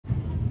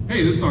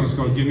Hey, this song's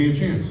called Give Me a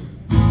Chance.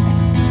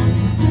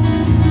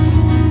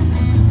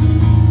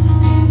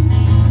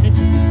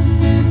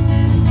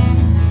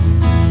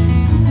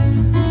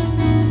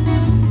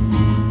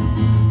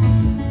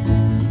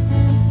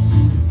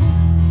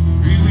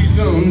 Really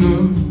don't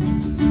know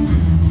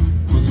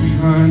what's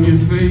behind your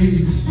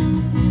face.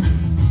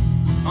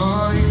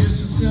 Are you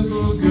just a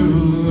simple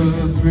girl,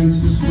 a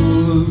princess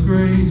full of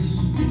grace?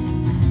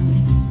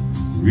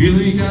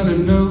 Really gotta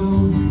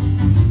know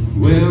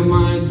where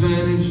my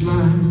advantage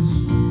lies.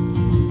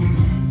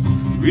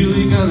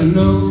 Really gotta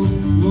know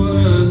what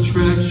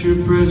attracts your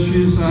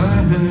precious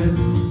eyes.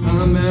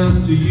 I'm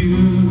after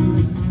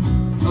you.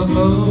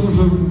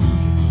 Oh,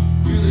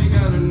 really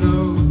gotta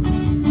know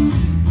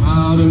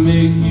how to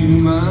make you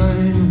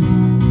mine.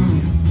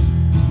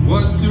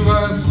 What do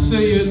I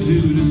say or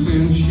do to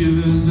send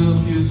shivers up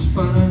your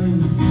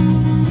spine?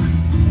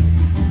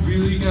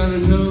 Really gotta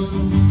know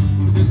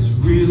if it's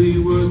really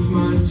worth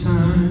my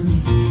time.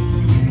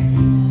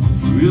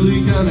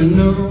 Really gotta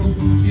know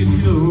if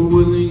you're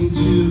willing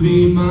to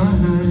be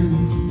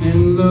mine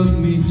and love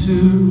me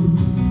too.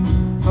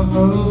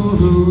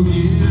 Oh,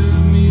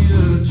 give me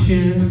a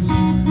chance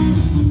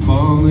to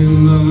fall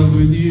in love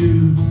with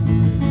you.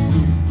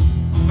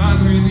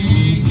 I'd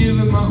really give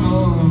it my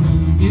all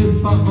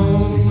if I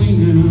only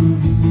knew.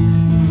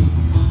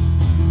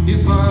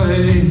 If I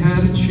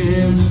had a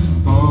chance to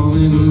fall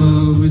in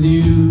love with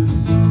you,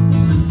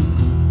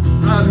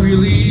 I'd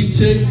really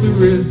take the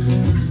risk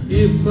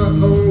if I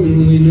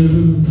only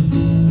knew.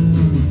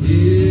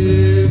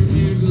 If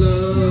you'd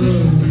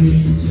love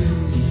me too.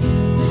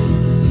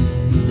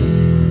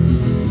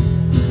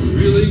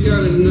 Really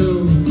gotta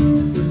know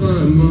if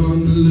I'm on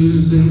the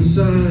losing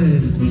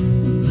side.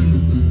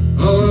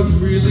 All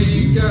I've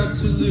really got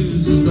to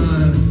lose is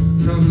my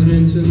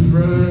confidence and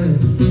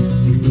pride.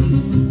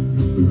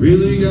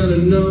 Really gotta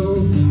know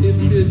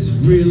if it's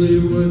really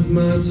worth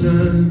my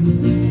time.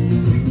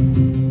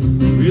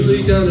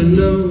 Really gotta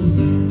know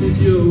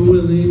if you're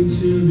willing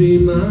to be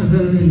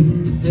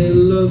mine and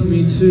love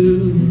me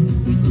too.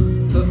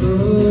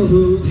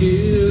 Oh,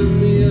 give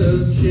me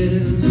a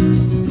chance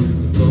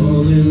to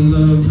fall in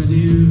love with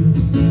you.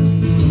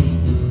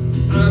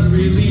 I'd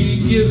really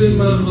give it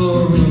my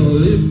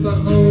all if I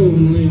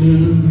only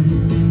knew.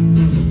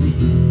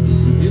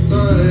 If I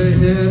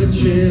had a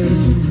chance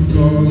to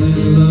fall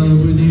in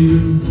love with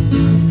you,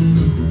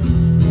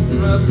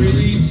 I'd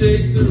really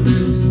take the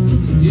risk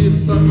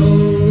if I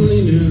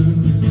only knew.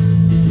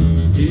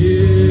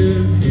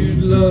 If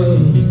you'd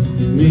love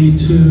me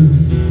too.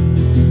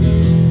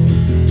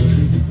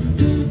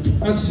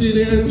 I sit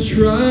and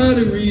try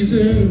to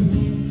reason,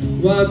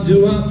 why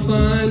do I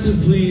find her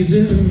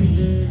pleasing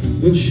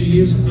when she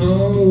is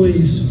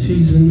always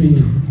teasing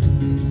me?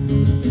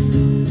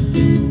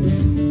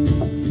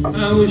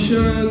 I wish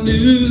I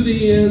knew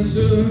the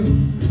answer.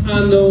 I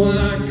know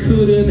I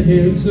couldn't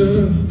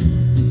answer.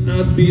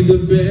 I'd be the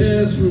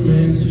best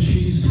romancer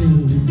she's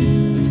seen.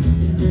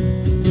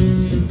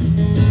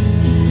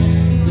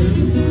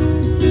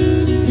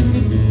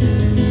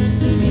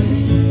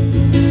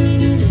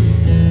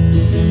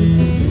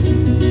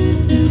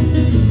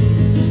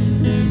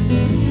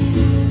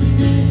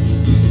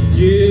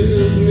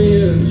 Give me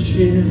a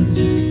chance.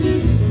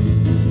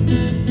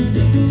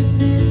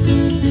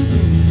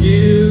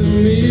 Give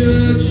me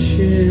a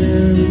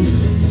chance.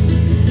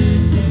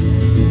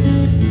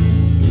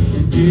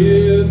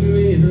 Give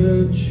me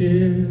a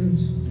chance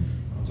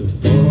to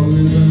fall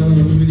in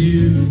love with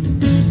you.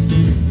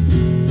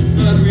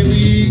 I'd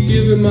really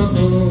give it my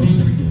all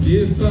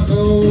if I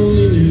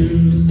only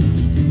knew.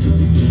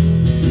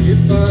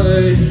 If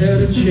I had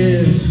a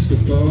chance to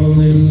fall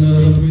in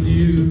love with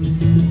you,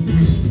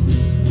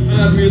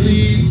 I'd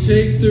really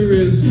take the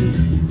risk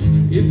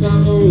if I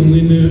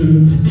only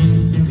knew.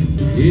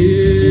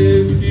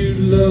 If you'd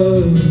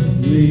love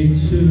me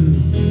too.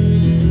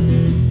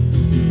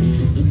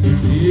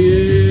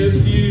 If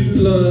you'd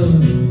love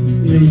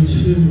me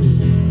too.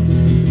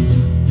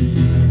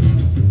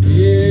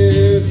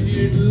 If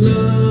you'd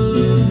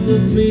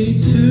love me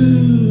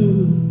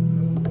too.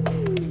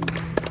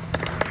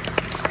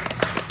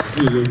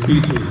 Do the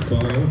Beatles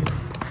ball.